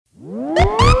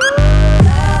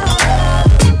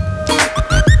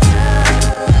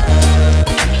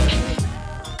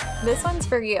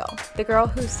for you, the girl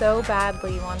who so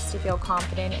badly wants to feel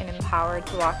confident and empowered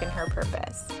to walk in her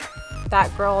purpose.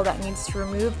 That girl that needs to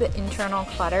remove the internal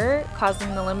clutter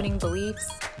causing the limiting beliefs,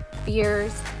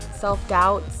 fears,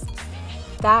 self-doubts.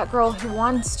 That girl who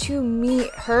wants to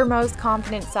meet her most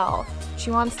confident self. She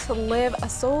wants to live a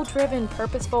soul-driven,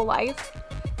 purposeful life.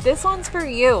 This one's for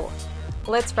you.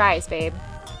 Let's rise, babe.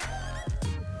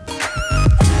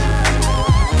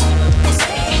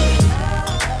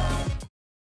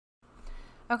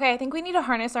 Okay, I think we need to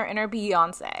harness our inner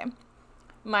Beyonce.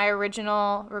 My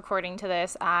original recording to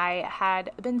this, I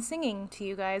had been singing to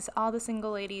you guys, all the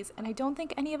single ladies, and I don't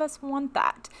think any of us want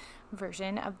that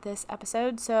version of this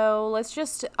episode. So let's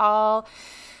just all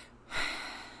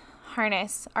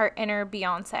harness our inner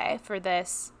Beyonce for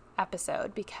this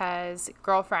episode because,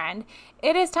 girlfriend,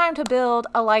 it is time to build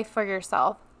a life for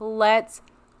yourself. Let's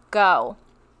go.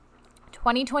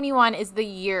 2021 is the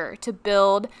year to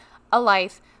build a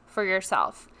life for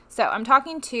yourself. So I'm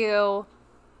talking to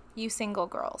you single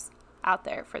girls out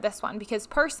there for this one because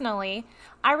personally,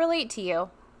 I relate to you.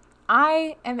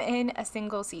 I am in a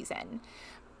single season,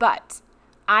 but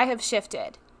I have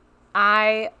shifted.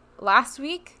 I last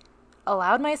week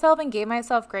allowed myself and gave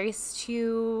myself grace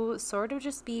to sort of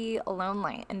just be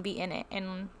lonely and be in it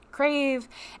and crave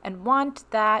and want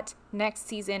that next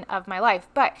season of my life.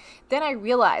 But then I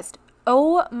realized,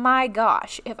 oh my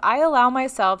gosh, if I allow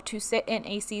myself to sit in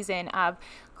a season of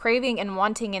craving and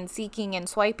wanting and seeking and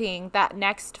swiping that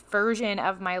next version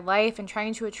of my life and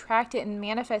trying to attract it and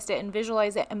manifest it and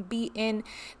visualize it and be in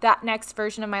that next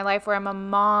version of my life where I'm a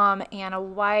mom and a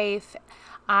wife,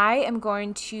 I am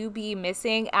going to be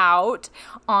missing out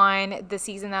on the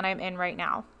season that I'm in right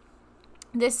now.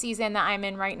 This season that I'm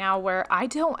in right now where I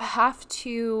don't have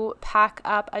to pack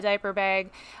up a diaper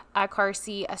bag, a car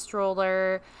seat, a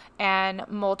stroller, and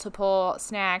multiple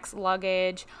snacks,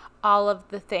 luggage, all of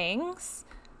the things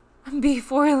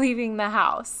before leaving the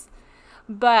house.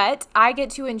 But I get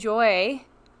to enjoy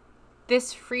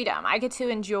this freedom. I get to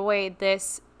enjoy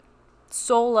this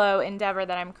solo endeavor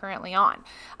that I'm currently on.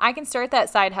 I can start that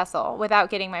side hustle without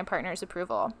getting my partner's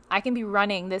approval. I can be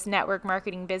running this network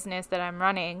marketing business that I'm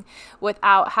running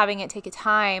without having it take a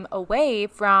time away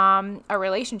from a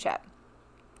relationship.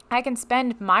 I can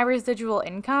spend my residual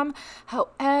income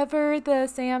however the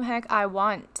Sam heck I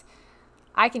want.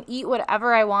 I can eat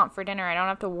whatever I want for dinner. I don't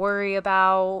have to worry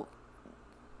about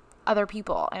other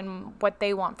people and what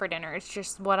they want for dinner. It's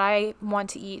just what I want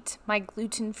to eat. My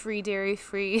gluten-free,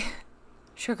 dairy-free,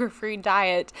 sugar-free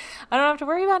diet. I don't have to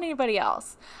worry about anybody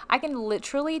else. I can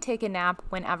literally take a nap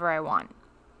whenever I want.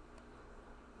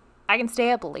 I can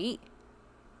stay up late.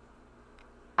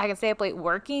 I can stay up late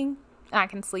working. I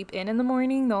can sleep in the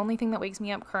morning. The only thing that wakes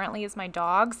me up currently is my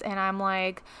dogs. And I'm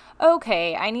like,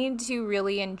 okay, I need to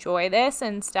really enjoy this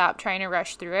and stop trying to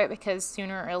rush through it because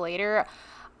sooner or later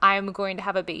I'm going to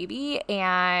have a baby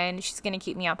and she's going to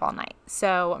keep me up all night.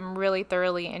 So I'm really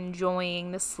thoroughly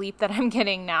enjoying the sleep that I'm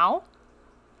getting now.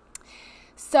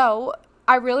 So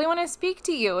I really want to speak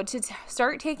to you to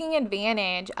start taking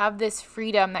advantage of this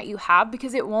freedom that you have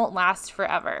because it won't last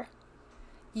forever.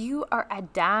 You are a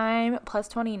dime plus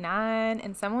 29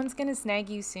 and someone's going to snag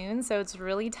you soon. So it's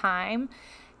really time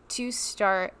to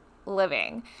start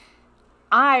living.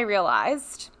 I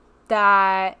realized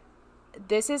that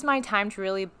this is my time to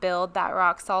really build that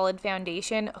rock solid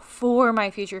foundation for my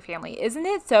future family. Isn't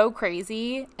it so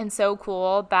crazy and so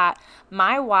cool that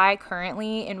my why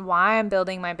currently and why I'm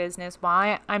building my business,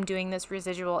 why I'm doing this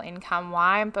residual income,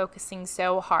 why I'm focusing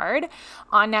so hard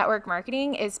on network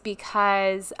marketing is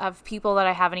because of people that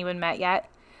I haven't even met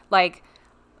yet. Like,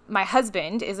 my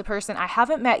husband is a person I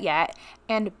haven't met yet,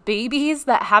 and babies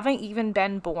that haven't even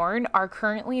been born are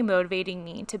currently motivating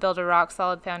me to build a rock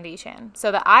solid foundation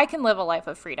so that I can live a life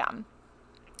of freedom,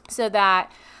 so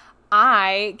that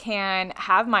I can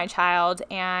have my child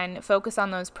and focus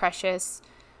on those precious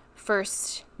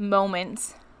first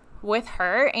moments with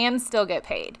her and still get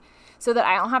paid, so that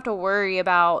I don't have to worry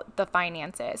about the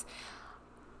finances.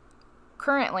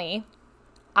 Currently,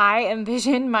 I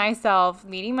envision myself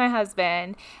meeting my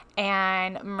husband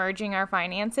and merging our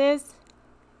finances.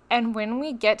 And when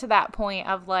we get to that point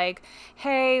of like,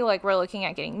 hey, like we're looking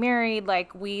at getting married,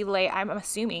 like I'm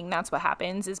assuming that's what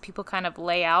happens is people kind of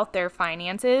lay out their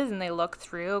finances and they look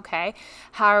through, okay,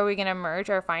 how are we going to merge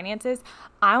our finances?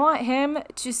 I want him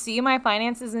to see my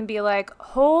finances and be like,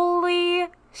 holy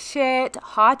shit,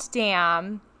 hot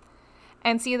damn.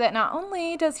 And see that not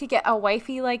only does he get a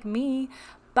wifey like me,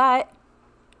 but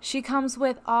she comes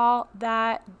with all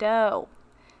that dough.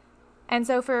 And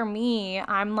so for me,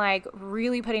 I'm like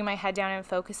really putting my head down and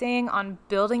focusing on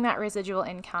building that residual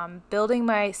income, building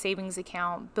my savings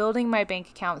account, building my bank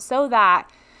account, so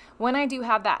that when I do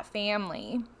have that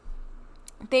family,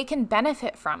 they can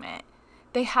benefit from it.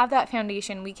 They have that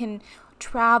foundation. We can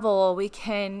travel, we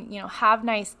can, have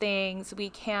nice things, we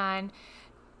can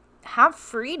have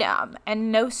freedom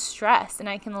and no stress, and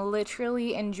I can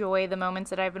literally enjoy the moments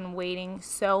that I've been waiting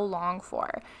so long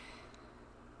for.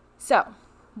 So,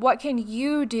 what can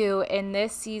you do in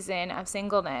this season of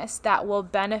singleness that will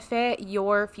benefit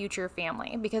your future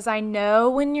family? Because I know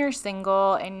when you're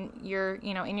single and you're,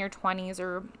 in your 20s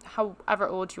or however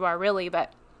old you are really,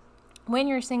 but when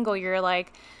you're single, you're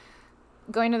like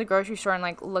going to the grocery store and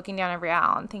like looking down every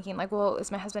aisle and thinking like, well, is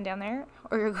my husband down there?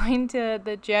 Or you're going to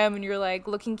the gym and you're like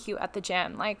looking cute at the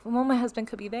gym, like, well, my husband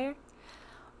could be there.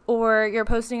 Or you're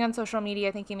posting on social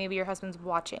media thinking maybe your husband's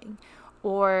watching.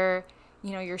 Or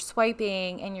you're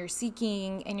swiping and you're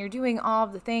seeking and you're doing all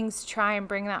of the things to try and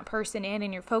bring that person in,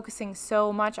 and you're focusing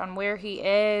so much on where he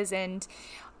is and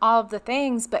all of the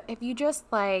things. But if you just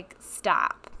like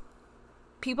stop,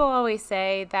 people always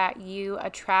say that you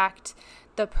attract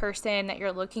the person that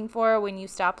you're looking for when you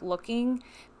stop looking,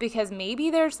 because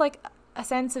maybe there's like a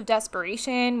sense of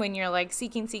desperation when you're like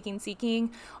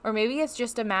seeking, or maybe it's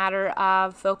just a matter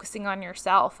of focusing on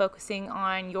yourself, focusing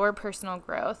on your personal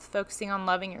growth, focusing on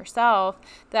loving yourself,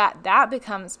 that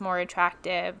becomes more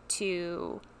attractive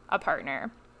to a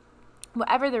partner.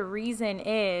 Whatever the reason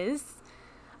is,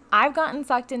 I've gotten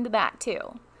sucked into that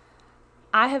too.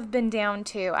 I have been down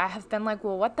too. I have been like,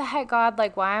 well, what the heck, God?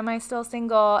 Like, why am I still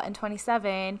single and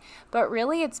 27? But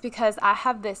really, it's because I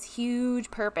have this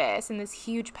huge purpose and this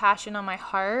huge passion on my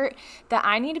heart that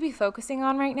I need to be focusing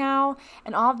on right now.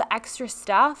 And all of the extra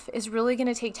stuff is really going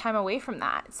to take time away from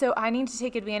that. So I need to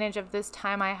take advantage of this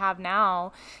time I have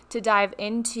now to dive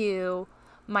into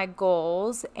my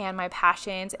goals and my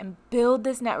passions and build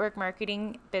this network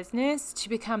marketing business to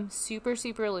become super,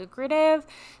 super lucrative,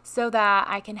 so that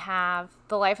I can have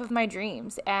the life of my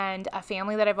dreams and a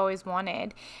family that I've always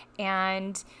wanted.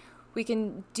 And we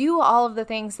can do all of the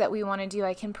things that we want to do.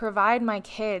 I can provide my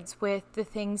kids with the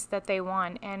things that they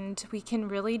want, and we can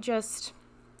really just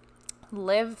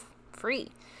live free.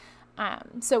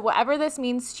 So whatever this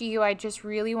means to you, I just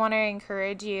really want to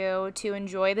encourage you to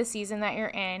enjoy the season that you're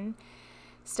in.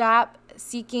 Stop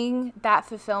seeking that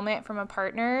fulfillment from a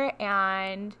partner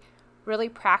and really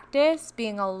practice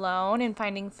being alone and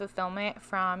finding fulfillment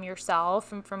from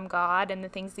yourself and from God and the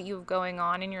things that you have going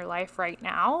on in your life right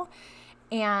now.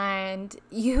 And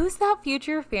use that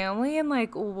future family and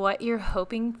like what you're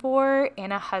hoping for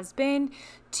in a husband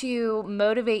to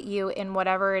motivate you in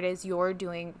whatever it is you're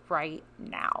doing right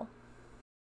now.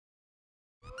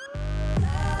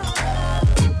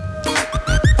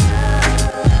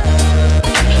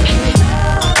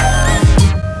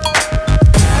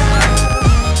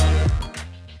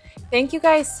 Thank you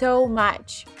guys so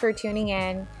much for tuning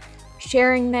in,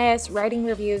 sharing this, writing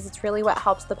reviews. It's really what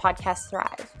helps the podcast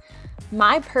thrive.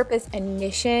 My purpose and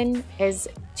mission is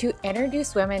to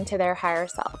introduce women to their higher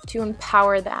self, to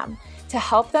empower them, to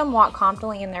help them walk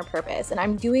confidently in their purpose. And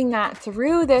I'm doing that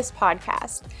through this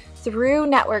podcast, through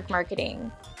network marketing,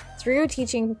 through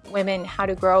teaching women how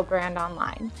to grow a brand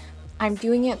online. I'm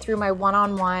doing it through my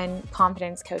one-on-one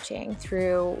confidence coaching,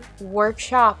 through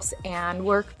workshops and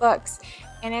workbooks.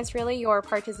 And it's really your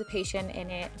participation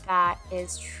in it that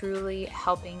is truly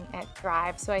helping it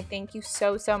thrive. So I thank you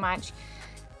so, so much.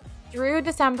 Through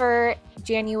December,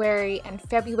 January, and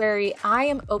February, I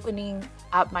am opening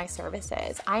up my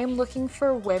services. I am looking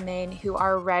for women who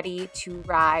are ready to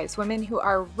rise, women who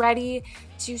are ready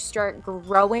to start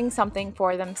growing something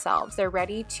for themselves. They're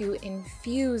ready to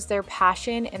infuse their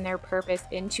passion and their purpose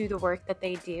into the work that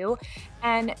they do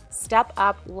and step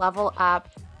up, level up,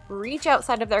 reach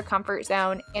outside of their comfort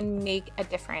zone and make a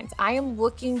difference. I am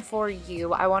looking for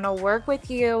you. I want to work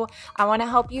with you. I want to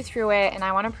help you through it. And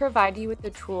I want to provide you with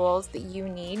the tools that you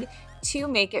need to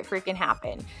make it freaking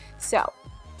happen. So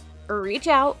reach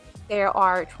out. There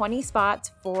are 20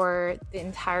 spots for the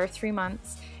entire 3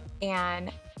 months. And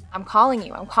I'm calling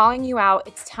you. I'm calling you out.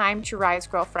 It's time to rise,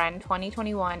 girlfriend.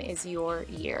 2021 is your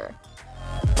year.